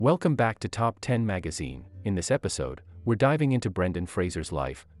Welcome back to Top 10 Magazine. In this episode, we're diving into Brendan Fraser's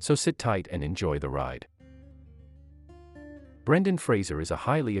life, so sit tight and enjoy the ride. Brendan Fraser is a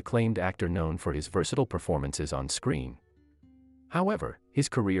highly acclaimed actor known for his versatile performances on screen. However, his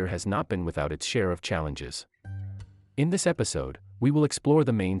career has not been without its share of challenges. In this episode, we will explore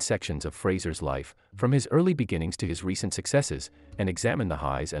the main sections of Fraser's life, from his early beginnings to his recent successes, and examine the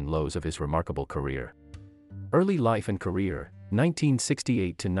highs and lows of his remarkable career. Early life and career,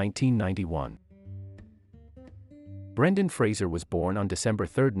 1968 to 1991. Brendan Fraser was born on December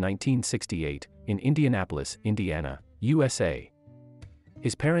 3, 1968, in Indianapolis, Indiana, USA.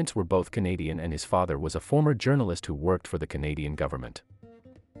 His parents were both Canadian and his father was a former journalist who worked for the Canadian government.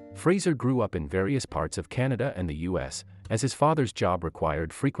 Fraser grew up in various parts of Canada and the US, as his father's job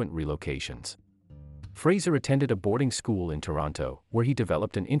required frequent relocations. Fraser attended a boarding school in Toronto, where he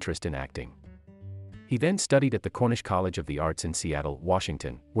developed an interest in acting. He then studied at the Cornish College of the Arts in Seattle,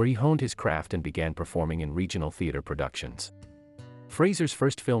 Washington, where he honed his craft and began performing in regional theater productions. Fraser's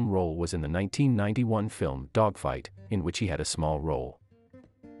first film role was in the 1991 film Dogfight, in which he had a small role.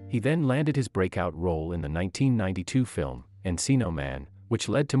 He then landed his breakout role in the 1992 film Encino Man, which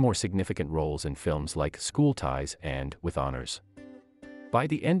led to more significant roles in films like School Ties and With Honors. By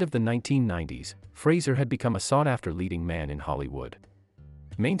the end of the 1990s, Fraser had become a sought-after leading man in Hollywood.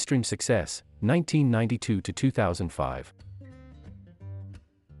 Mainstream success, 1992 to 2005.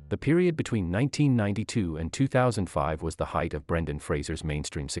 The period between 1992 and 2005 was the height of Brendan Fraser's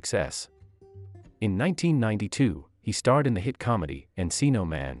mainstream success. In 1992, he starred in the hit comedy Encino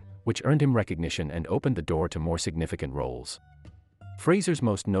Man, which earned him recognition and opened the door to more significant roles. Fraser's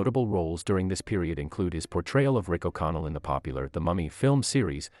most notable roles during this period include his portrayal of Rick O'Connell in the popular The Mummy film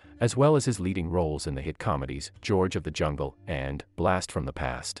series, as well as his leading roles in the hit comedies George of the Jungle and Blast from the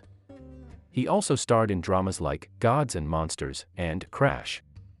Past. He also starred in dramas like Gods and Monsters and Crash.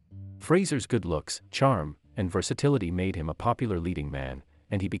 Fraser's good looks, charm, and versatility made him a popular leading man,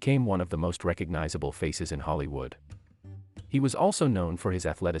 and he became one of the most recognizable faces in Hollywood. He was also known for his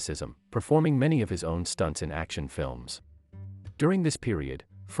athleticism, performing many of his own stunts in action films. During this period,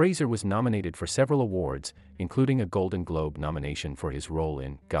 Fraser was nominated for several awards, including a Golden Globe nomination for his role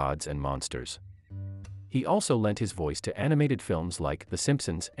in Gods and Monsters. He also lent his voice to animated films like The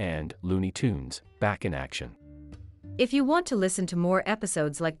Simpsons and Looney Tunes, Back in Action. If you want to listen to more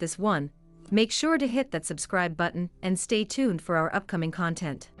episodes like this one, make sure to hit that subscribe button and stay tuned for our upcoming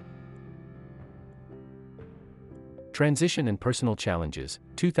content. Transition and personal challenges,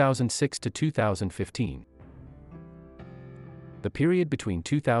 2006 to 2015. The period between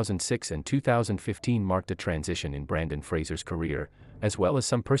 2006 and 2015 marked a transition in Brendan Fraser's career, as well as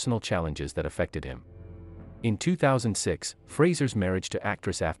some personal challenges that affected him. In 2006, Fraser's marriage to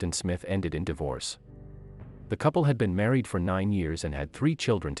actress Afton Smith ended in divorce. The couple had been married for 9 years and had 3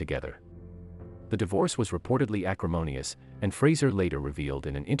 children together. The divorce was reportedly acrimonious, and Fraser later revealed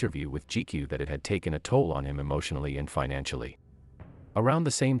in an interview with GQ that it had taken a toll on him emotionally and financially. Around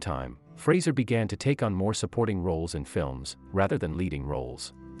the same time, Fraser began to take on more supporting roles in films, rather than leading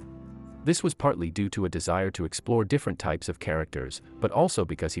roles. This was partly due to a desire to explore different types of characters, but also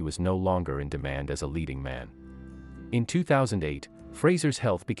because he was no longer in demand as a leading man. In 2008, Fraser's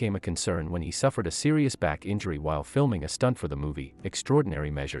health became a concern when he suffered a serious back injury while filming a stunt for the movie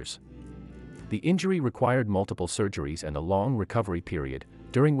Extraordinary Measures. The injury required multiple surgeries and a long recovery period,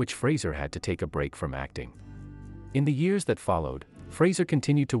 during which Fraser had to take a break from acting. In the years that followed, Fraser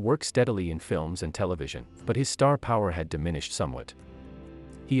continued to work steadily in films and television, but his star power had diminished somewhat.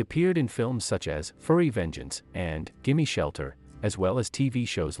 He appeared in films such as Furry Vengeance and Gimme Shelter, as well as TV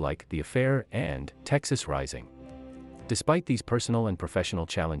shows like The Affair and Texas Rising. Despite these personal and professional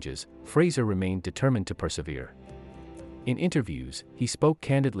challenges, Fraser remained determined to persevere. In interviews, he spoke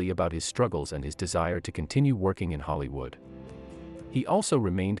candidly about his struggles and his desire to continue working in Hollywood. He also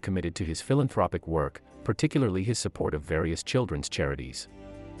remained committed to his philanthropic work, particularly his support of various children's charities.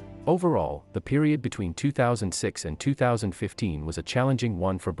 Overall, the period between 2006 and 2015 was a challenging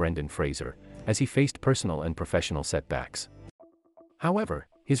one for Brendan Fraser, as he faced personal and professional setbacks. However,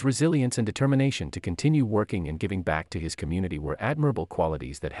 his resilience and determination to continue working and giving back to his community were admirable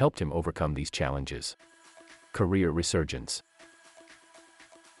qualities that helped him overcome these challenges. Career resurgence.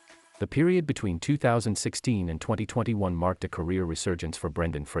 The period between 2016 and 2021 marked a career resurgence for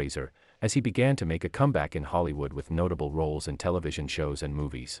Brendan Fraser, as he began to make a comeback in Hollywood with notable roles in television shows and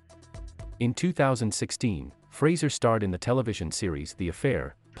movies. In 2016, Fraser starred in the television series The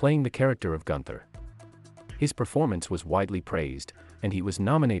Affair, playing the character of Gunther. His performance was widely praised, and he was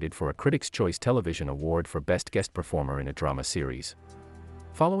nominated for a Critics' Choice Television Award for Best Guest Performer in a Drama Series.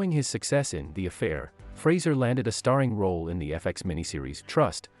 Following his success in The Affair, Fraser landed a starring role in the FX miniseries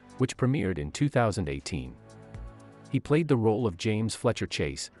Trust, which premiered in 2018. He played the role of James Fletcher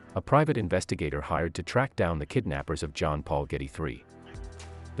Chase, a private investigator hired to track down the kidnappers of John Paul Getty III.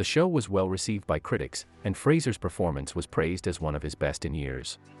 The show was well received by critics, and Fraser's performance was praised as one of his best in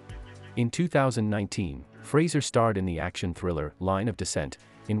years. In 2019, Fraser starred in the action thriller Line of Descent,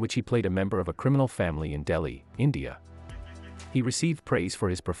 in which he played a member of a criminal family in Delhi, India. He received praise for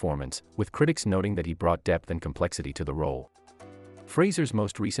his performance, with critics noting that he brought depth and complexity to the role. Fraser's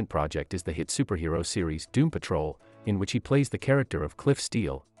most recent project is the hit superhero series Doom Patrol, in which he plays the character of Cliff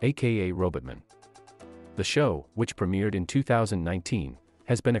Steele, aka Robotman. The show, which premiered in 2019,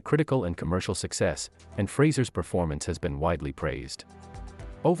 has been a critical and commercial success, and Fraser's performance has been widely praised.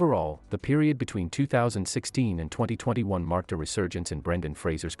 Overall, the period between 2016 and 2021 marked a resurgence in Brendan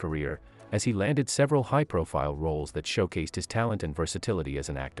Fraser's career, as he landed several high-profile roles that showcased his talent and versatility as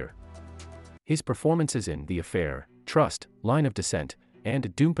an actor. His performances in The Affair, Trust, Line of Descent,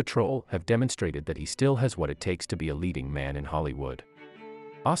 and Doom Patrol have demonstrated that he still has what it takes to be a leading man in Hollywood.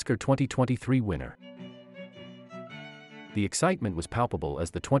 Oscar 2023 winner. The excitement was palpable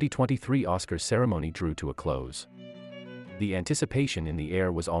as the 2023 Oscars ceremony drew to a close. The anticipation in the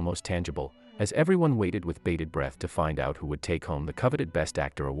air was almost tangible, as everyone waited with bated breath to find out who would take home the coveted Best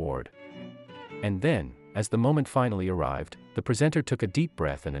Actor award. And then, as the moment finally arrived, the presenter took a deep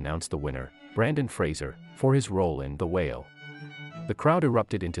breath and announced the winner, Brendan Fraser, for his role in The Whale. The crowd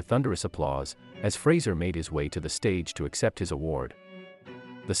erupted into thunderous applause, as Fraser made his way to the stage to accept his award.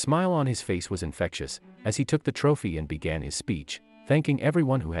 The smile on his face was infectious, as he took the trophy and began his speech, thanking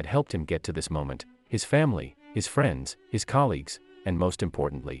everyone who had helped him get to this moment, his family, his friends, his colleagues, and most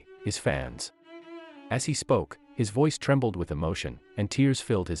importantly, his fans. As he spoke, his voice trembled with emotion, and tears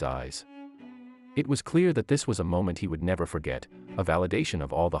filled his eyes. It was clear that this was a moment he would never forget, a validation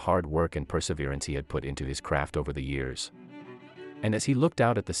of all the hard work and perseverance he had put into his craft over the years. And as he looked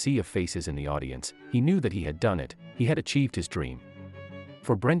out at the sea of faces in the audience, he knew that he had done it, he had achieved his dream.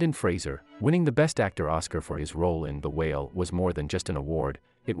 For Brendan Fraser, winning the Best Actor Oscar for his role in The Whale was more than just an award,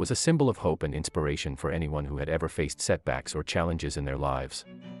 it was a symbol of hope and inspiration for anyone who had ever faced setbacks or challenges in their lives.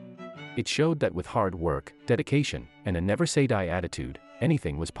 It showed that with hard work, dedication, and a never-say-die attitude,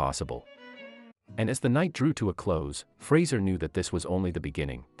 anything was possible. And as the night drew to a close, Fraser knew that this was only the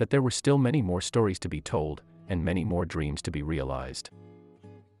beginning, that there were still many more stories to be told, and many more dreams to be realized.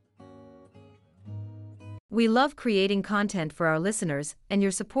 We love creating content for our listeners, and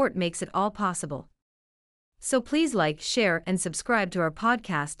your support makes it all possible. So please like, share, and subscribe to our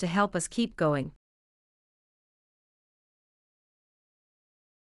podcast to help us keep going.